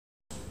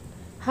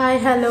Hi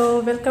hello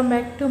welcome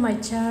back to my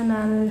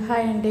channel.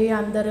 Hi అండి,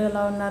 అందరూ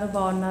ఎలా ఉన్నారు?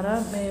 బాగున్నారా?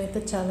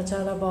 మేమైతే చాలా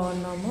చాలా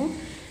బాగున్నాము.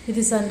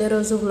 ఇది సండే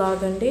రోజు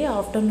వ్లాగ్ అండి.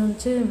 ఆఫ్టర్నూన్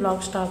నుంచి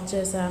వ్లాగ్ స్టార్ట్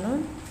చేశాను.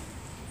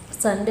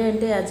 సండే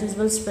అంటే యాజ్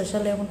యూజువల్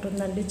స్పెషల్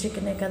ఏముంటుందండి,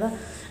 చికెనే కదా,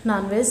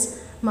 నాన్ వెజ్.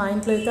 మా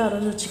ఇంట్లో అయితే ఆ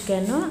రోజు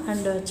చికెన్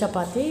అండ్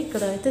చపాతీ.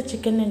 ఇక్కడ అయితే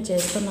చికెన్ నేను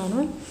చేస్తున్నాను,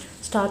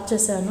 స్టార్ట్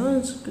చేశాను.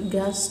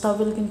 గ్యాస్ స్టవ్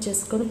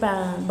వెలిగించేసుకొని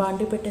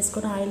బాండీ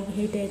పెట్టేసుకొని ఆయిల్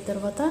హీట్ అయిన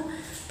తర్వాత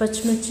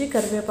పచ్చిమిర్చి,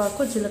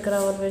 కరివేపాకు, జీలకర్ర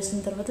ఆవాలు వేసిన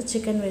తర్వాత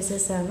చికెన్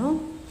వేసేసాను.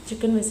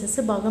 చికెన్ వేసేసి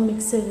బాగా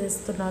మిక్స్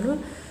చేసేస్తున్నాను.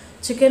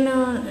 చికెన్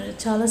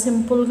చాలా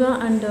సింపుల్గా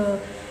అండ్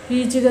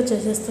ఈజీగా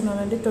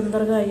చేసేస్తున్నానండి,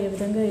 తొందరగా అయ్యే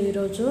విధంగా.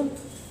 ఈరోజు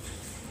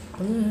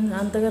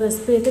అంతగా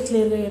రెసిపీ అయితే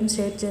క్లియర్గా ఏం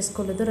షేర్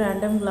చేసుకోలేదు,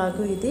 ర్యాండమ్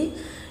లాగు ఇది.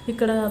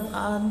 ఇక్కడ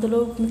అందులో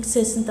మిక్స్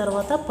చేసిన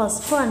తర్వాత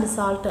పసుపు అండ్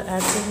సాల్ట్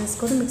యాడ్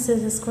చేసేసుకొని మిక్స్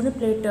చేసేసుకొని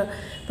ప్లేట్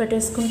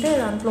పెట్టేసుకుంటే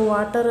దాంట్లో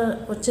వాటర్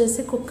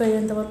వచ్చేసి కుక్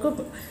అయ్యేంత వరకు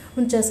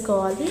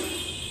ఉంచేసుకోవాలి.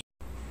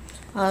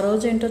 ఆ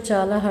రోజు ఏంటో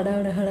చాలా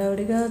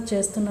హడావిడిగా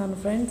చేస్తున్నాను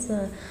ఫ్రెండ్స్.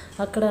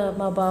 అక్కడ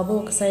మా బాబు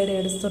ఒక సైడ్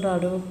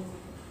ఏడుస్తున్నాడు,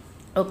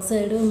 ఒక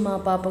సైడు మా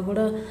పాప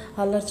కూడా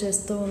అల్లరి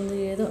చేస్తూ ఉంది.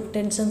 ఏదో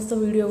టెన్షన్స్తో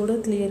వీడియో కూడా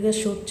క్లియర్గా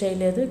షూట్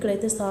చేయలేదు.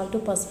 ఇక్కడైతే సాల్ట్,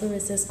 పసుపు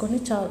వేసేసుకొని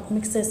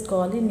మిక్స్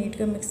చేసుకోవాలి.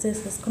 నీట్గా మిక్స్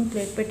చేసేసుకొని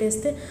ప్లేట్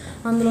పెట్టేస్తే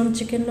అందులోని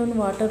చికెన్లోని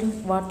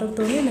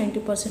వాటర్తోనే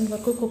 90%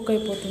 వరకు కుక్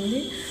అయిపోతుంది.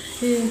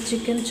 ఈ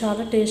చికెన్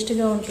చాలా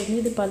టేస్టీగా ఉంటుంది.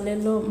 ఇది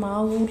పల్లెల్లో మా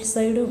ఊరి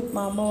సైడు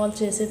మా అమ్మ వాళ్ళు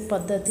చేసే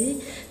పద్ధతి.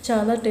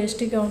 చాలా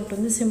టేస్టీగా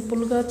ఉంటుంది.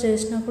 సింపుల్గా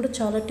చేసినా కూడా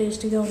చాలా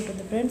టేస్టీగా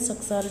ఉంటుంది ఫ్రెండ్స్.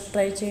 ఒకసారి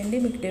ట్రై చేయండి,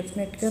 మీకు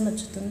డెఫినెట్గా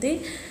నచ్చుతుంది.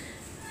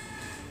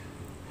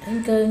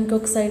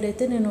 ఇంకొక సైడ్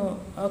అయితే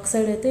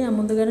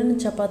ముందుగానే నేను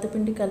చపాతీ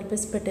పిండి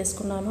కలిపేసి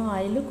పెట్టేసుకున్నాను.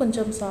 ఆయిల్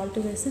కొంచెం సాల్ట్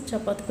వేసి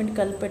చపాతీ పిండి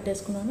కలిపి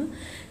పెట్టేసుకున్నాను.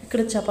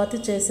 ఇక్కడ చపాతీ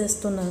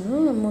చేసేస్తున్నాను.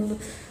 ముందు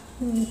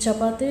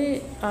చపాతీ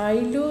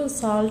ఆయిల్,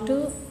 సాల్ట్,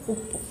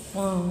 ఉప్పు,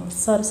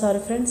 సారీ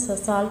ఫ్రెండ్స్,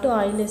 సాల్ట్,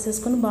 ఆయిల్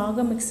వేసేసుకొని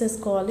బాగా మిక్స్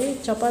చేసుకోవాలి.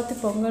 చపాతీ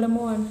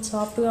పొంగడము అండ్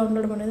సాఫ్ట్గా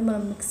ఉండడం అనేది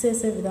మనం మిక్స్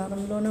చేసే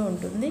విధానంలోనే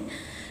ఉంటుంది.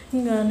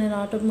 ఇంకా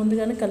నేను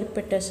ముందుగానే కలిపి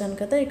పెట్టేశాను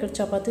కదా. ఇక్కడ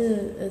చపాతీ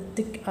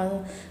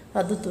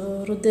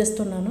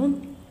రుద్దేస్తున్నాను.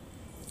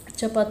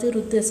 చపాతీ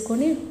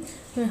రుద్దేసుకొని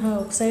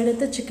ఒక సైడ్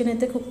అయితే చికెన్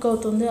అయితే కుక్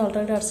అవుతుంది.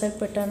 ఆల్రెడీ అటు సైడ్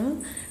పెట్టాను.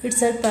 ఇటు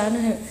సైడ్ ప్యాన్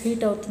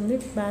హీట్ అవుతుంది.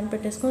 ప్యాన్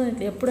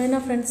పెట్టేసుకొని ఎప్పుడైనా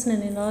ఫ్రెండ్స్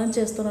నేను ఇలా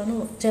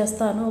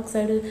చేస్తాను. ఒక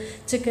సైడ్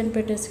చికెన్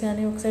పెట్టేసి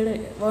కానీ ఒక సైడ్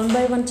 1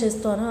 by 1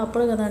 చేస్తాను.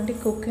 అప్పుడు కదండి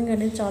కుకింగ్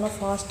అనేది చాలా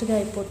ఫాస్ట్గా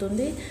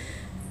అయిపోతుంది.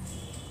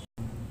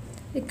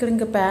 ఇక్కడ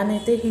ఇంకా ప్యాన్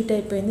అయితే హీట్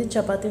అయిపోయింది.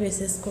 చపాతీ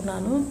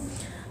వేసేసుకున్నాను.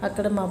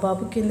 అక్కడ మా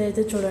బాబు కింద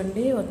అయితే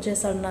చూడండి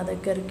వచ్చేసాడు నా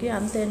దగ్గరికి.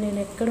 అంతే, నేను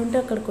ఎక్కడుంటే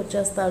అక్కడికి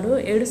వచ్చేస్తాడు.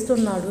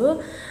 ఏడుస్తున్నాడు.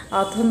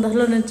 ఆ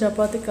తొందరలో నేను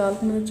చపాతీ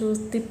కాలుకు మీద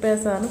చూసి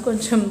తిప్పేశాను,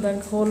 కొంచెం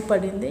దానికి హోల్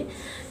పడింది.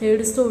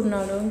 ఏడుస్తూ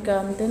ఉన్నాడు. ఇంకా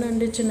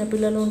అంతేనండి,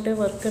 చిన్నపిల్లలు ఉంటే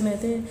వర్క్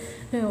అనేది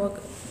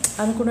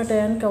అనుకున్న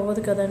టయానికి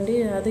అవ్వదు కదండి.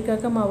 అది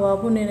కాక మా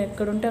బాబు నేను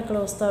ఎక్కడుంటే అక్కడ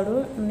వస్తాడు.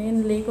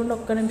 నేను లేకుండా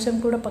ఒక్క నిమిషం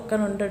కూడా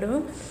పక్కన ఉండడు.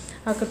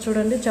 అక్కడ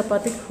చూడండి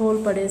చపాతీకి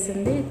హోల్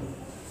పడేసింది.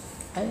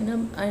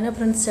 అయినా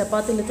ఫ్రెండ్స్,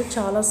 చపాతీలు అయితే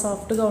చాలా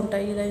సాఫ్ట్గా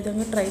ఉంటాయి. ఇలా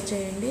విధంగా ట్రై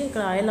చేయండి.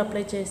 ఇక్కడ ఆయిల్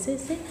అప్లై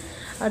చేసేసి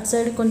అటు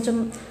సైడ్ కొంచెం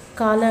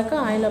కాలాక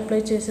ఆయిల్ అప్లై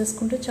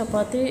చేసేసుకుంటే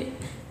చపాతీ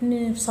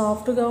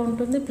సాఫ్ట్గా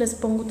ఉంటుంది, ప్లస్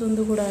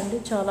పొంగుతుంది కూడా అండి,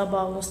 చాలా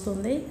బాగా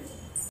వస్తుంది.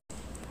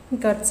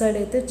 ఇంకా అటు సైడ్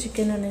అయితే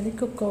చికెన్ అనేది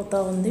కుక్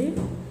అవుతూ ఉంది.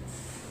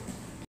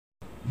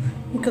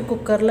 ఇంకా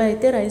కుక్కర్లో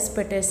అయితే రైస్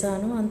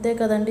పెట్టేశాను. అంతే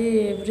కదండి,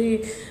 ఎవ్రీ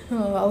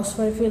హౌస్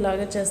వైఫ్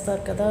ఇలాగే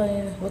చేస్తారు కదా.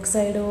 ఒక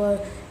సైడ్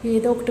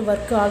ఏదో ఒకటి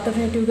వర్క్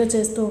ఆల్టర్నేటివ్గా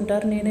చేస్తూ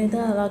ఉంటారు. నేనైతే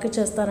అలాగే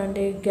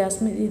చేస్తానండి. గ్యాస్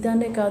మీద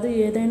ఇదనే కాదు,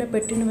 ఏదైనా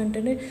పెట్టిన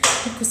వెంటనే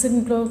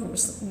సింక్లో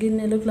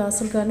గిన్నెలు,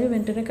 గ్లాసులు కానీ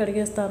వెంటనే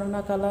కడిగేస్తాను.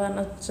 నాకు అలా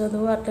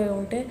నచ్చదు. అట్లా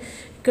ఉంటే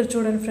ఇక్కడ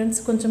చూడండి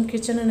ఫ్రెండ్స్, కొంచెం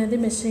కిచెన్ అనేది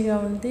మెస్సీగా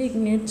ఉంది.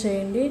 ఇగ్నేట్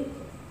చేయండి.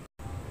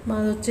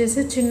 మాది వచ్చేసి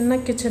చిన్న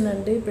కిచెన్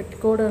అండి.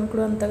 పెట్టుకోవడానికి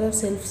కూడా అంతగా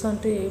సెల్ఫ్స్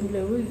అంటూ ఏం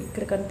లేవు.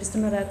 ఇక్కడ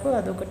కనిపిస్తున్న ర్యాకు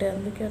అదొకటి,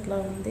 అందుకే అట్లా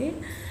ఉంది.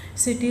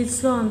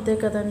 సిటీస్లో అంతే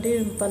కదండి,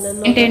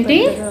 పల్లెల్లో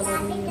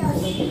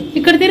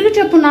ఇక్కడ తిరిగి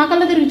చెప్పు,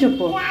 నాకల్లా తిరిగి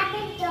చెప్పు.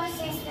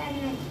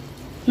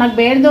 నాకు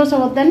బేడ్ దోశ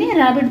వద్దని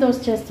ర్యాబిట్ దోశ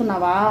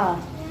చేస్తున్నావా?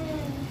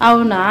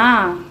 అవునా?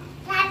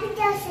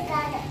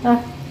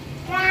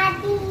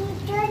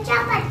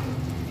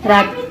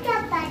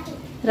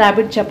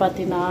 ర్యాబిట్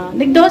చపాతీనా?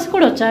 నీకు దోశ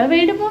కూడా వచ్చా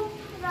వేయడము?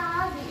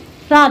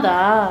 రాదా?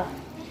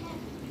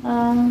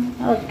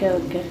 Okay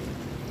okay.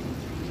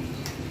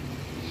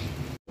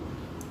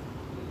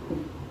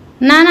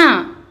 నానా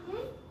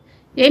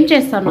ఏం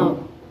చేస్తున్నావు?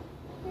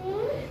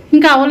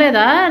 ఇంకా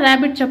అవ్వలేదా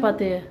ర్యాబిట్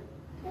చపాతీ?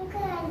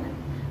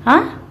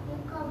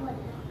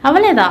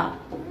 అవ్వలేదా?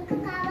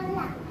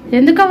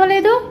 ఎందుకు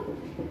అవ్వలేదు?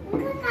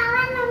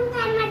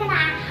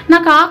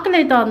 నాకు ఆకలి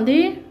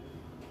అవుతుంది.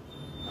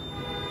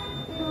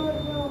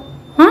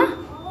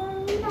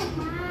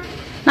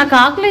 నాకు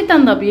ఆకలి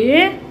అవుతుంది అభి.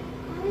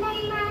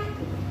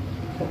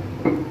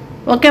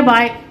 Okay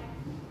bye.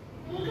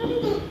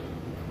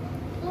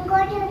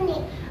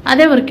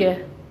 అదే ఊరికే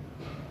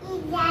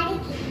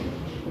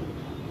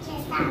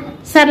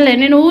సర్లే,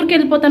 నేను ఊరికి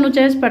వెళ్ళిపోతాను. నువ్వు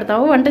చేసి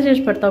పెడతావు, వంట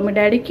చేసి పెడతావు మీ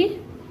డాడీకి?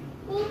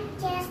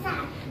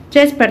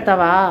 చేసి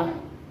పెడతావా?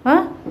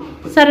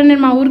 సరే,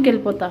 నేను మా ఊరికి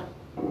వెళ్ళిపోతా.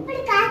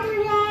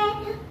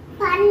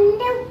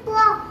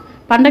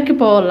 పండక్కి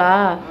పోవాలా?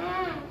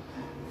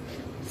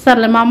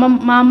 సర్లే, మా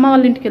అమ్మ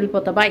వాళ్ళ ఇంటికి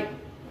వెళ్ళిపోతా. Bye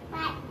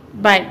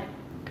bye.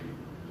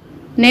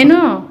 నేను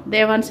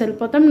దేవాన్స్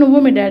వెళ్ళిపోతాం, నువ్వు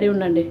మీ డాడీ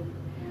ఉండండి.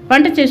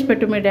 వంట చేసి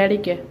పెట్టు మీ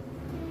డాడీకి.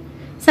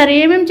 సరే,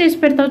 ఏమేమి చేసి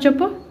పెడతావు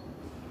చెప్పు.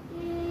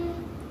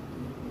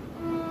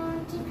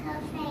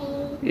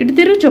 ఇటు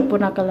తిరుగు చెప్పు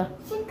నాకు అలా.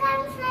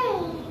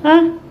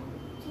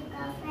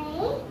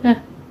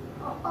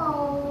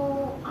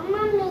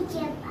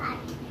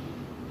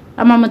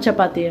 అమ్మమ్మ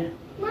చపాతీ.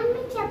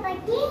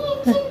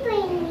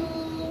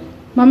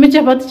 మమ్మీ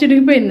చపాతీ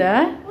చిరిగిపోయిందా?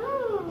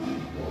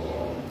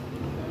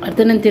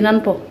 అయితే నేను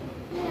తినను పో.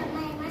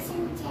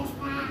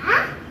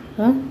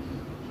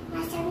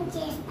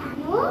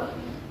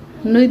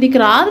 నువ్వు ఇదికి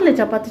రాదులే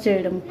చపాతీ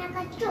చేయడం,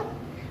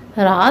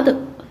 రాదు.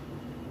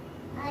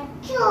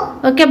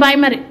 ఓకే బాయ్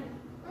మరి.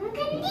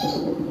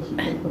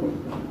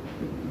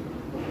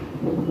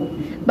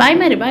 బాయ్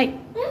మరి, బాయ్.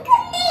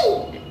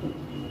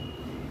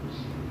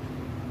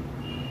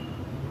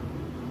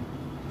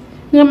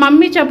 ఇంకా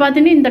మమ్మీ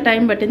చపాతీని ఇంత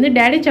టైం పట్టింది.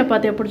 డాడీ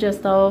చపాతీ ఎప్పుడు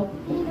చేస్తావు?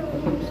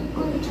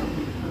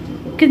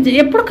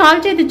 ఎప్పుడు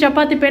కాల్చేది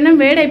చపాతీ? పెనం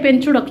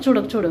వేడైపోయింది,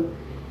 చూడు.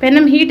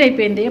 పెనం హీట్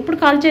అయిపోయింది. ఎప్పుడు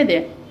కాల్చేది?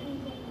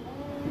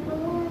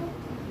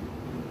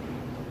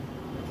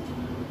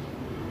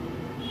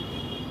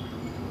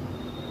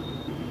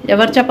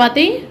 ఎవరి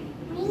చపాతీ?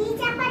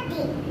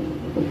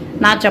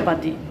 నా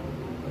చపాతీ.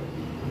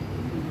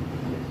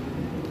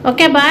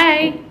 Okay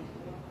bye.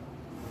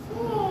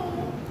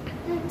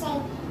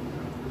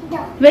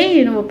 వెయ్యి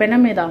నువ్వు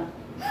పెనం మీద.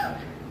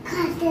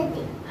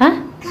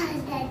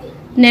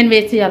 నేను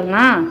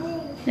వేసేయాలనా?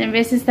 నేను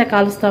వేసిస్తే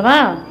కాలుస్తావా?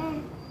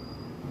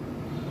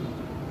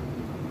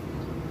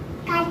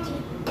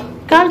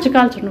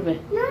 కాల్చు నువ్వే.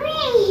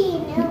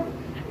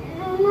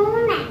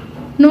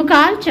 నువ్వు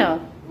కాల్చా.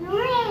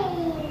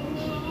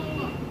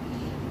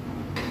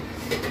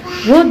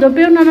 ఓ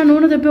దొబ్బేవు నాన్న,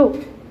 నూనె దొబ్బేవు.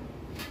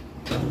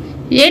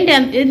 ఏంటి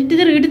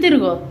ఇటు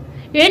తిరుగు.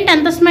 ఏంటి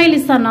అంత స్మైల్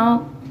ఇస్తాను?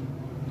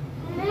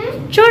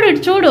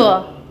 చూడు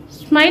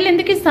స్మైల్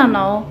ఎందుకు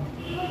ఇస్తాను?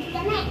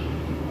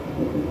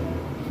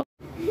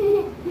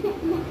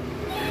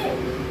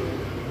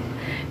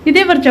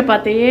 ఇదేవరు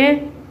చపాతీ?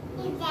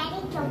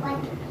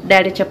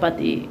 డాడీ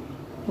చపాతీ.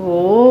 ఓ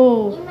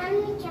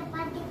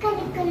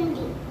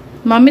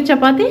మమ్మీ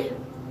చపాతీ.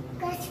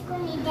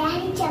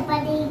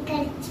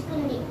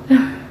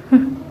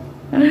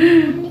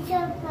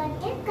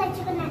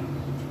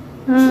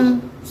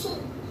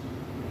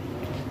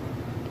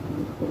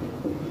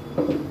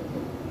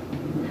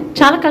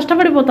 చాలా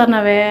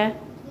కష్టపడిపోతున్నావే.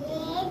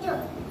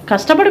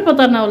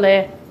 కష్టపడిపోతున్నావులే.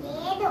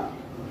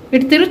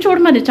 ఇటు తిరుగు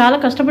చూడు మరి, చాలా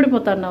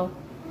కష్టపడిపోతున్నావు.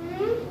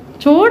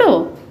 చూడు,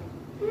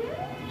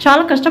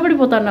 చాలా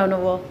కష్టపడిపోతున్నావు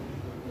నువ్వు.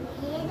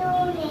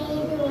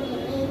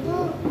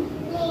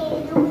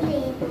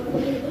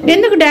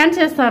 ఎందుకు డ్యాన్స్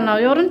చేస్తున్నావు?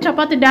 ఎవరైనా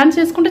చపాతీ డ్యాన్స్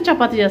చేసుకుంటే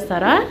చపాతీ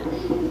చేస్తారా?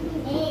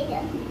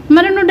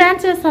 మరి నువ్వు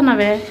డ్యాన్స్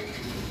చేస్తున్నావే.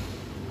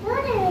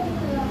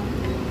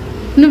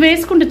 నువ్వు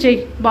వేసుకుంటూ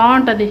చెయ్యి,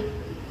 బాగుంటుంది.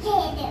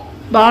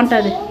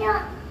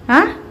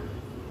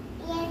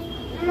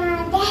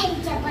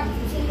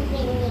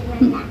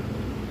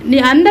 నీ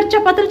అందరి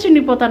చపాతీలు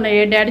చినిగిపోతున్నాయి.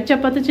 Daddy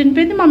chapati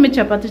చినిపోయింది, mummy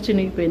chapati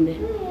చినిగిపోయింది.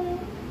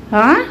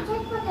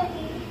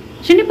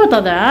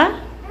 చినిగిపోతుందా?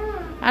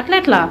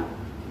 అట్లా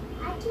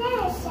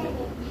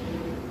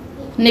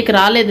నీకు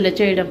రాలేదులే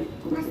చేయడం.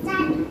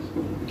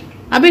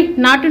 అభి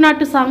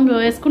నాటు సాంగ్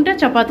వేసుకుంటే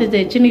చపాతీ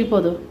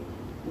చినిగిపోదు.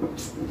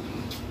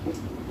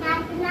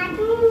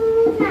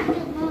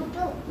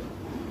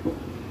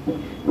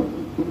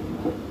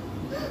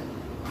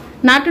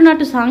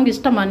 నాటు సాంగ్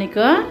ఇష్టమా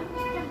నీకు?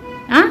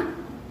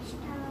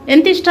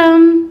 ఎంత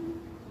ఇష్టం?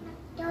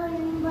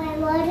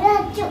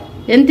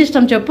 ఎంత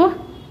ఇష్టం చెప్పు.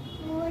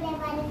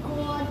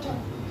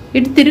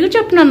 ఇటు తిరిగి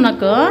చెప్పు నన్ను.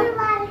 నాకు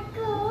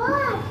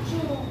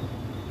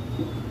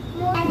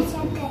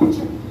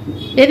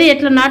ఏది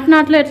ఎట్లా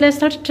నాటులో ఎట్లా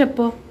వేస్తాడు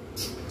చెప్పు.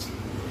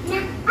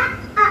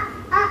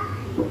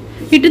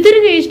 ఇటు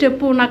తిరిగి ఈ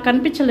స్టెప్పు నాకు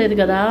కనిపించలేదు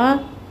కదా.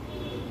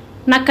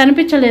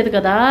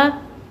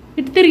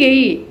 ఇటు తిరిగి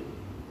వెయ్యి.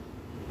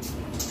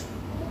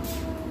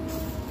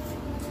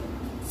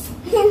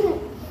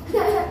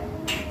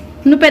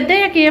 నువ్వు పెద్ద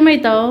అయ్యాక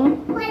ఏమవుతావు?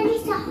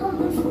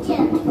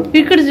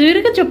 ఇక్కడ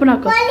జూరిగా చెప్పు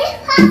నాకు.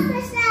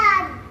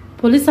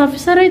 పోలీస్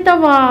ఆఫీసర్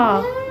అవుతావా?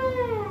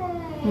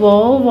 ఓ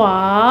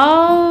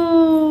వావ్.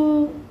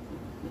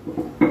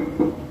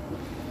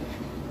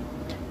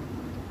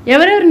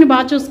 ఎవరెవరిని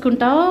బాగా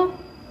చూసుకుంటావు?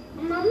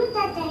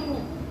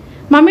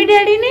 మమ్మీ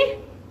డాడీని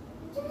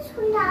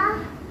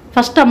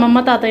ఫస్ట్ అమ్మమ్మ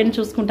తాతయ్యని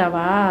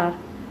చూసుకుంటావా?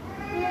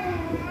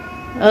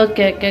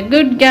 ఓకే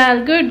గుడ్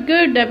గర్ల్,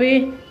 గుడ్ అభి.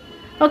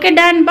 Okay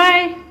done,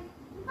 bye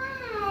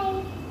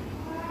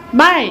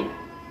bye.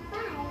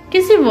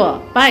 Kiss ఇవ్వు,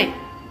 బాయ్.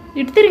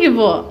 ఇటు తిరిగి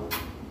ఇవ్వు.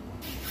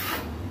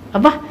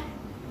 అబ్బా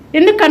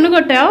ఎందుకు కన్ను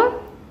కొట్టావు?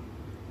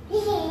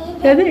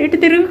 ఇటు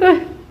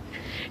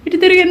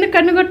తిరిగి ఎందుకు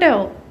కన్ను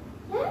కొట్టావు?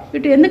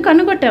 ఎందుకు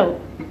కన్ను కొట్టావు?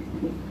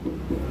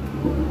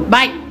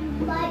 బాయ్.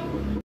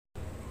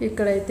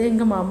 ఇక్కడైతే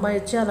ఇంకా మా అమ్మాయి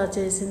వచ్చి అలా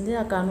చేసింది.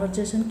 ఆ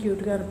కాన్వర్జేషన్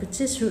క్యూట్గా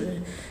అనిపించి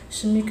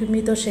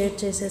మీతో షేర్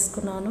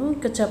చేసేసుకున్నాను.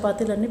 ఇంకా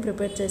చపాతీలన్నీ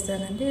ప్రిపేర్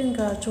చేశానండి.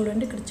 ఇంకా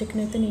చూడండి ఇక్కడ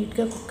చికెన్ అయితే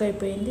నీట్గా కుక్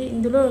అయిపోయింది.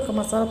 ఇందులో ఒక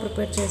మసాలా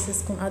ప్రిపేర్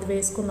అది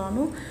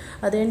వేసుకున్నాను.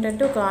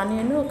 అదేంటంటే ఒక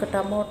ఆనియన్, ఒక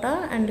టమోటా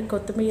అండ్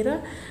కొత్తిమీర,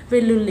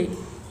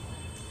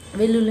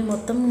 వెల్లుల్లి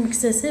మొత్తం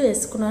మిక్స్ చేసి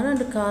వేసుకున్నాను.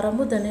 అండ్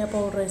కారము, ధనియా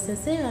పౌడర్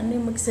వేసేసి అన్నీ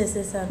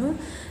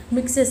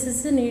మిక్స్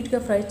చేసేసి నీట్గా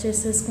ఫ్రై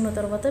చేసేసుకున్న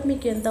తర్వాత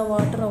మీకు ఎంత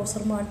వాటర్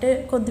అవసరమో, అంటే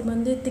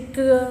కొద్దిమంది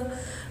థిక్గా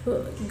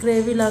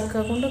గ్రేవీ లాగా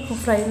కాకుండా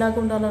ఫ్రై లాగా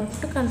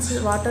ఉండాలనుకుంటే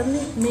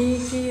వాటర్ని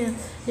మీకు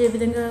ఏ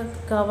విధంగా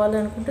కావాలి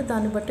అనుకుంటే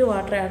దాన్ని బట్టి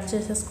వాటర్ యాడ్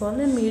చేసేసుకోవాలి.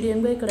 నేను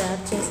మీడియంగా ఇక్కడ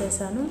యాడ్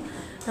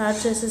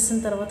చేసేసిన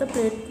తర్వాత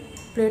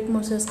ప్లేట్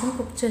మూసేసుకొని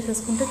కుక్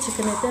చేసేసుకుంటే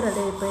చికెన్ అయితే రెడీ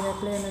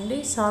అయిపోయినట్లేనండి.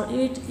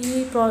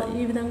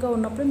 ఈ విధంగా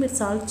ఉన్నప్పుడు మీరు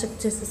సాల్ట్ చెక్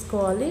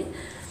చేసేసుకోవాలి.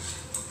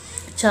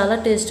 చాలా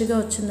టేస్టీగా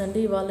వచ్చిందండి.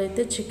 ఇవాళ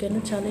అయితే చికెన్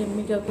చాలా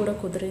ఎమ్మిగా కూడా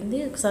కుదిరింది.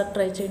 ఒకసారి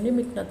ట్రై చేయండి,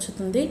 మీకు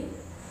నచ్చుతుంది.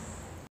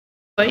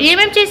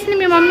 ఏమేమి చేసింది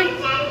మీ మమ్మీ?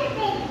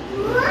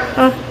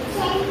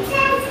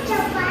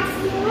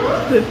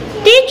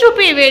 టీ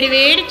చూపి, వేడి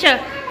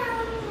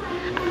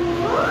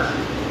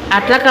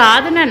అట్లా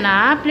కాదు నాన్న,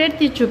 ప్లేట్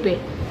తీసి చూపి.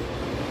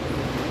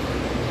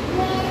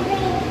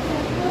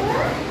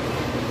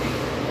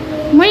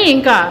 మొయ్యి,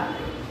 ఇంకా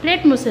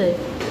ప్లేట్ మూసేది.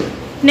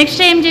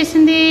 నెక్స్ట్ ఏం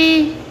చేసింది?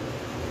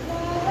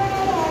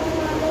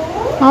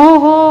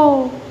 ఓహో,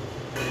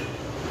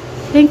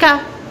 ఇంకా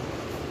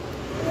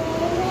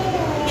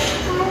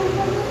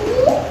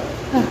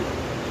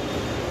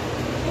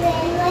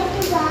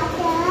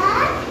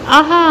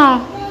ఆహా,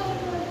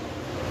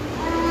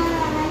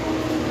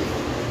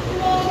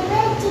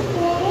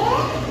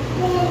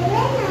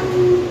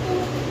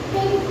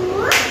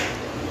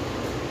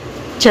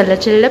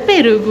 చల్ల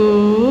పెరుగు.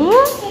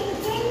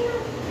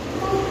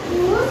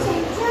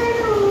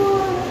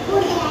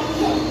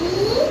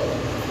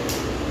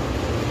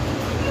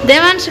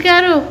 దేవాంశ్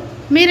గారు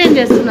మీరేం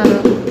చేస్తున్నారు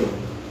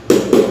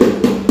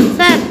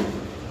సార్?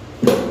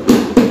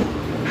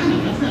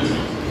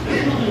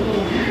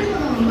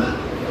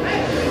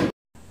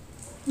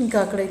 ఇంకా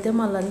అక్కడైతే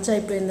మా లంచ్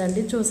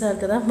అయిపోయిందండి. చూసారు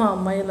కదా మా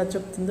అమ్మాయి ఎలా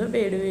చెప్తుందో,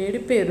 వేడి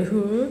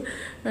పెరుగు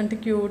అంటే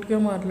క్యూట్గా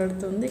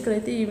మాట్లాడుతుంది.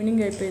 ఇక్కడైతే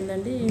ఈవినింగ్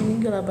అయిపోయిందండి.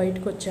 ఈవినింగ్ అలా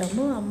బయటకు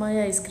వచ్చాము. అమ్మాయి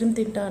ఐస్ క్రీమ్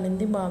తింటా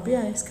అనింది. బాబీ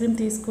ఐస్ క్రీమ్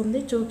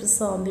తీసుకుంది,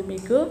 చూపిస్తూ ఉంది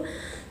మీకు.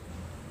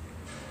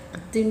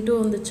 తింటూ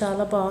ఉంది.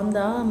 చాలా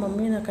బాగుందా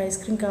మమ్మీ, నాకు ఐస్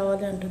క్రీమ్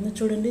కావాలి అంటుంది.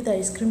 చూడండి, ఇది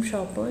ఐస్ క్రీమ్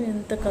షాపు.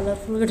 ఎంత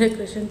కలర్ఫుల్గా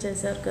డెకరేషన్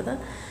చేశారు కదా.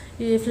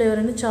 ఏ ఫ్లేవర్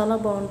అని చాలా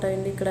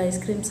బాగుంటాయండి ఇక్కడ ఐస్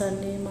క్రీమ్స్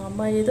అన్నీ. మా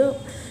అమ్మాయి ఏదో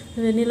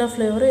వెనీలా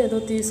ఫ్లేవర్ ఏదో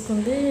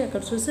తీసుకుంది.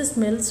 అక్కడ చూసి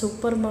స్మెల్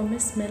సూపర్ మమ్మీ,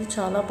 స్మెల్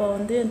చాలా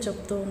బాగుంది అని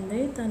చెప్తూ ఉంది.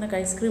 తనకు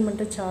ఐస్ క్రీమ్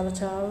అంటే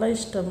చాలా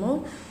ఇష్టము.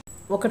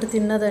 ఒకటి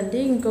తిన్నదండి,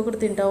 ఇంకొకటి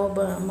తింటావో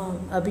మా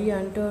అభి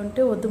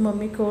అంటే వద్దు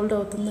మమ్మీ కోల్డ్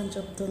అవుతుందని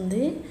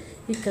చెప్తుంది.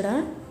 ఇక్కడ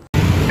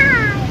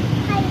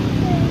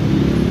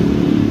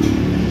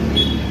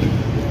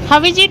హౌ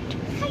ఇస్ ఇట్?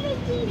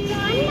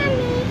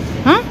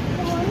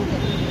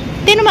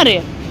 తిను మరి.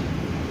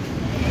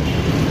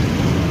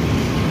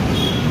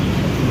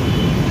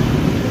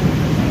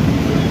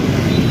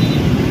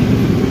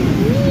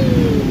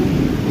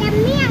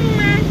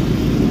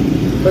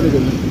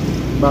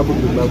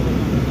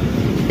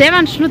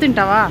 దేవాంశ్ నువ్వు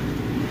తింటావా?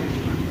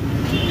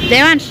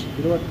 దేవాంశ్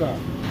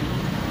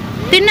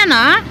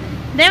తిన్నానా?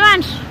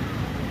 దేవాంశ్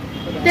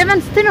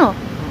తిను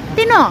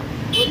తిను.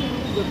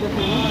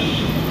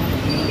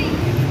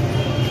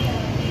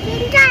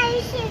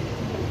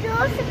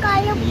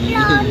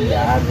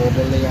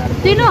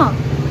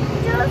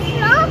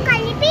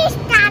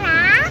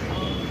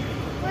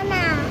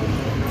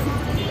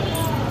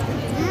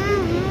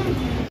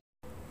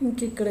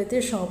 ఇంక ఇక్కడైతే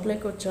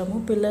షాప్లోకి వచ్చాము.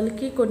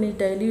 పిల్లలకి కొన్ని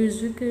డైలీ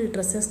యూజ్కి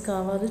డ్రెస్సెస్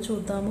కావాలి,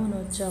 చూద్దాము అని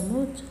వచ్చాము.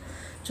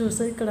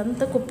 చూస్తే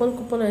ఇక్కడంతా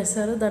కుప్పలు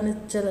వేశారు. దాన్ని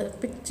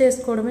పిక్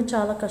చేసుకోవడమే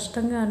చాలా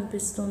కష్టంగా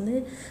అనిపిస్తుంది.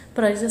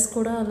 ప్రైజెస్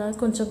కూడా అలా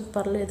కొంచెం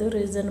పర్లేదు,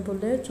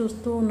 రీజనబుల్లే.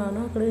 చూస్తూ ఉన్నాను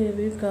అక్కడ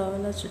ఏవి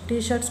కావాలో టీ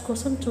షర్ట్స్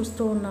కోసం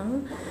చూస్తూ ఉన్నాను.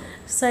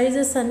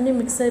 సైజెస్ అన్నీ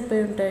మిక్స్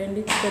అయిపోయి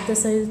ఉంటాయండి. పెద్ద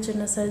సైజు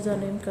చిన్న సైజు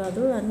అనేం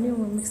కాదు, అన్నీ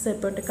మిక్స్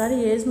అయిపోయి ఉంటాయి. కానీ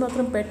ఏజ్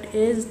మాత్రం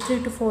ఏజ్ 3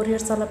 to 4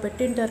 years అలా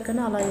పెట్టింటారు,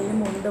 కానీ అలా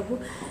ఏమి ఉండవు.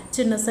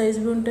 చిన్న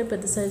సైజువి ఉంటాయి,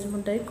 పెద్ద సైజువి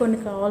ఉంటాయి. కొన్ని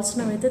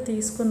కావాల్సినవి అయితే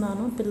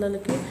తీసుకున్నాను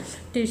పిల్లలకి,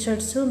 టీ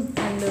షర్ట్స్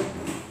అండ్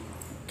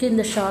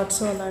కింద షార్ట్స్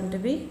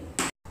అలాంటివి.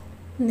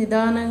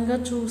 నిదానంగా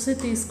చూసి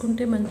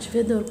తీసుకుంటే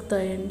మంచివే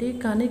దొరుకుతాయండి.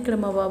 కానీ ఇక్కడ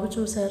మా బాబు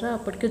చూసారా,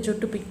 అప్పటికే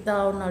జుట్టు పిక్తా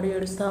ఉన్నాడు,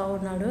 ఏడుస్తూ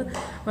ఉన్నాడు.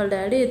 వాళ్ళ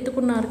డాడీ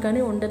ఎత్తుకున్నారు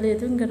కానీ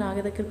ఉండలేదు. ఇంకా నా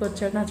దగ్గరికి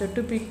వచ్చాడు, నా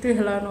జుట్టు పిక్తూ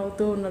ఎలా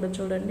నవ్వుతూ ఉన్నాడు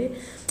చూడండి.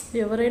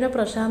 ఎవరైనా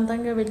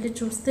ప్రశాంతంగా వెళ్ళి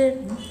చూస్తే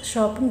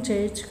షాపింగ్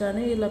చేయొచ్చు,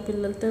 కానీ ఇలా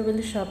పిల్లలతో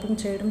వెళ్ళి షాపింగ్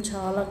చేయడం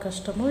చాలా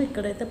కష్టము.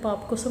 ఇక్కడైతే పాప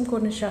కోసం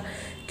కొన్ని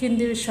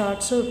కింది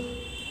షార్ట్స్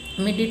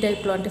మిడ్డీ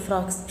టైప్ లాంటి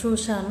ఫ్రాక్స్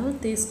చూశాను,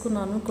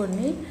 తీసుకున్నాను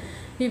కొన్ని.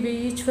 ఇవి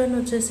ఈచ్ వన్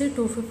వచ్చేసి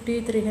 250,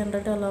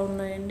 300 అలా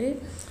ఉన్నాయండి.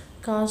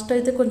 కాస్ట్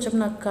అయితే కొంచెం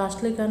నాకు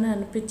కాస్ట్లీగానే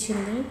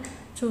అనిపించింది.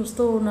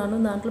 చూస్తూ ఉన్నాను,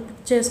 దాంట్లో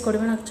పిక్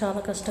చేసుకోవడమే నాకు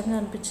చాలా కష్టంగా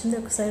అనిపించింది.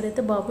 ఒక సైడ్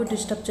అయితే బాబు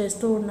డిస్టర్బ్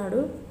చేస్తూ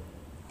ఉన్నాడు.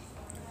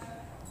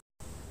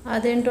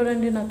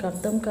 అదేంటోనండి నాకు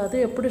అర్థం కాదు.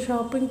 ఎప్పుడు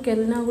షాపింగ్కి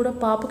వెళ్ళినా కూడా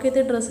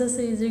పాపకైతే డ్రెస్సెస్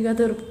ఈజీగా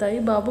దొరుకుతాయి,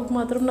 బాబుకి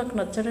మాత్రం నాకు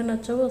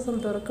నచ్చవు, అసలు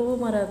దొరకవు.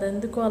 మరి అది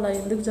ఎందుకు అలా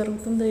ఎందుకు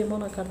జరుగుతుందో ఏమో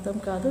నాకు అర్థం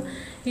కాదు.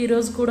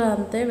 ఈరోజు కూడా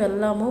అంతే,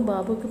 వెళ్ళాము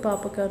బాబుకి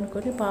పాపకి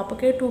అనుకొని.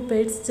 పాపకే 2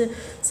 పెయిర్స్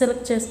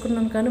సెలెక్ట్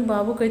చేసుకున్నాను, కానీ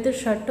బాబుకి అయితే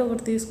షర్ట్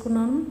ఒకటి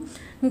తీసుకున్నాను,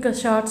 ఇంకా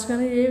షార్ట్స్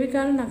కానీ ఏవి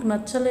కానీ నాకు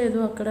నచ్చలేదు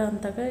అక్కడ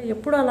అంతగా.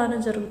 ఎప్పుడు అలానే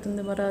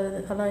జరుగుతుంది, మరి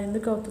అలా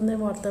ఎందుకు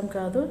అవుతుందేమో అర్థం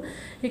కాదు.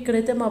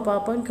 ఇక్కడైతే మా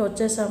పాప ఇంకా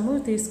వచ్చేసాము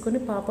తీసుకొని,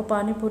 పాప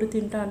పానీపూరి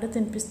తింటా అంటే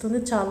తినిపిస్తుంది,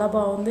 చాలా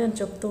బాగుంది అని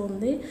చెప్తూ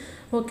ఉంది.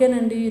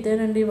 ఓకేనండి,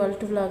 ఇదేనండి వాళ్ళ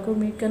వ్లాగ్.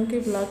 మీకు కనుక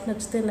ఈ వ్లాగ్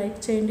నచ్చితే లైక్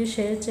చేయండి,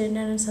 షేర్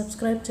చేయండి అండ్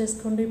సబ్స్క్రైబ్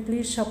చేసుకోండి.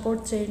 ప్లీజ్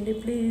సపోర్ట్ చేయండి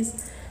please.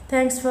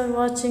 Thanks for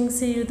watching.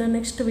 See you the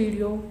next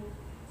video.